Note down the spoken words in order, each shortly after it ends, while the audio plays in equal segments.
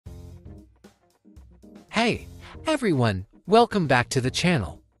Hey, everyone, welcome back to the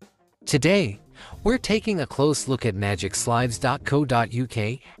channel. Today, we're taking a close look at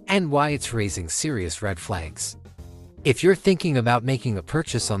Magix-Lives.co.uk and why it's raising serious red flags. If you're thinking about making a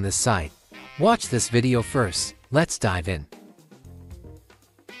purchase on this site, watch this video first. Let's dive in.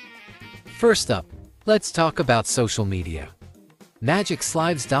 First up, let's talk about social media.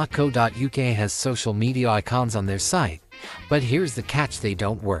 Magix-Lives.co.uk has social media icons on their site, but here's the catch: they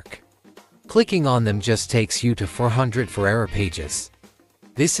don't work. Clicking on them just takes you to 400 error pages.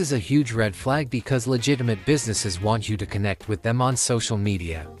 This is a huge red flag because legitimate businesses want you to connect with them on social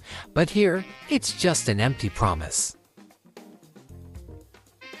media, but here, it's just an empty promise.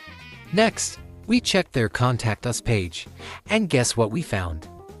 Next, we checked their Contact Us page, and guess what we found?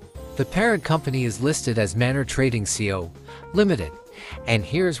 The parent company is listed as Manor Trading Co. Limited, and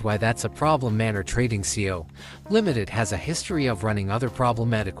here's why that's a problem. Manor Trading Co. Limited has a history of running other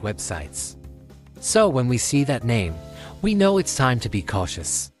problematic websites. So when we see that name, we know it's time to be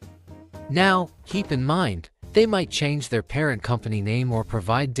cautious. Now, keep in mind, they might change their parent company name or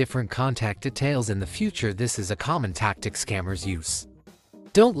provide different contact details in the future. This is a common tactic scammers use.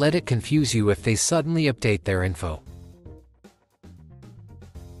 Don't let it confuse you if they suddenly update their info.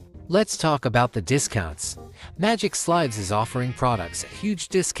 Let's talk about the discounts. Magix-Lives is offering products at huge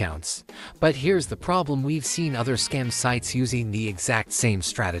discounts, but here's the problem: we've seen other scam sites using the exact same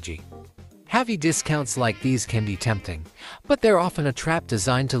strategy. Heavy discounts like these can be tempting, but they're often a trap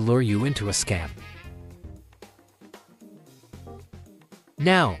designed to lure you into a scam.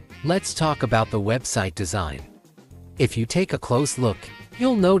 Now, let's talk about the website design. If you take a close look,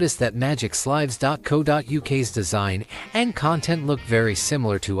 you'll notice that Magix-Lives.co.uk's design and content look very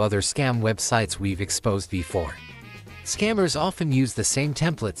similar to other scam websites we've exposed before. Scammers often use the same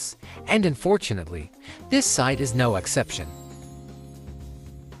templates, and unfortunately, this site is no exception.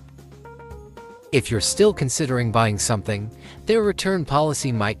 If you're still considering buying something, their return policy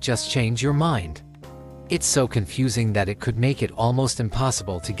might just change your mind. It's so confusing that it could make it almost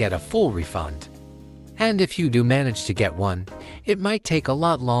impossible to get a full refund. And if you do manage to get one, it might take a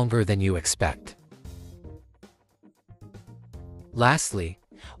lot longer than you expect. Lastly,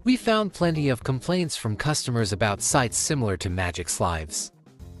 we found plenty of complaints from customers about sites similar to Magix-Lives.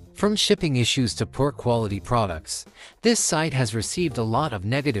 From shipping issues to poor quality products, this site has received a lot of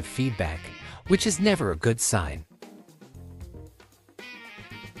negative feedback, which is never a good sign.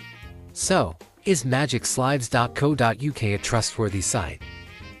 So, is Magix-Lives.co.uk a trustworthy site?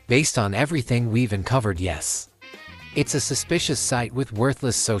 Based on everything we've uncovered, yes. It's a suspicious site with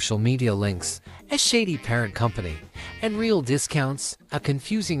worthless social media links, a shady parent company, and real discounts, a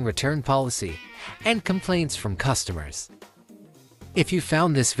confusing return policy, and complaints from customers. If you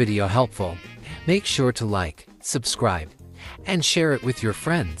found this video helpful, make sure to like, subscribe, and share it with your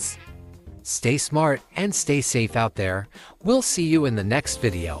friends. Stay smart and stay safe out there. We'll see you in the next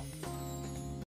video.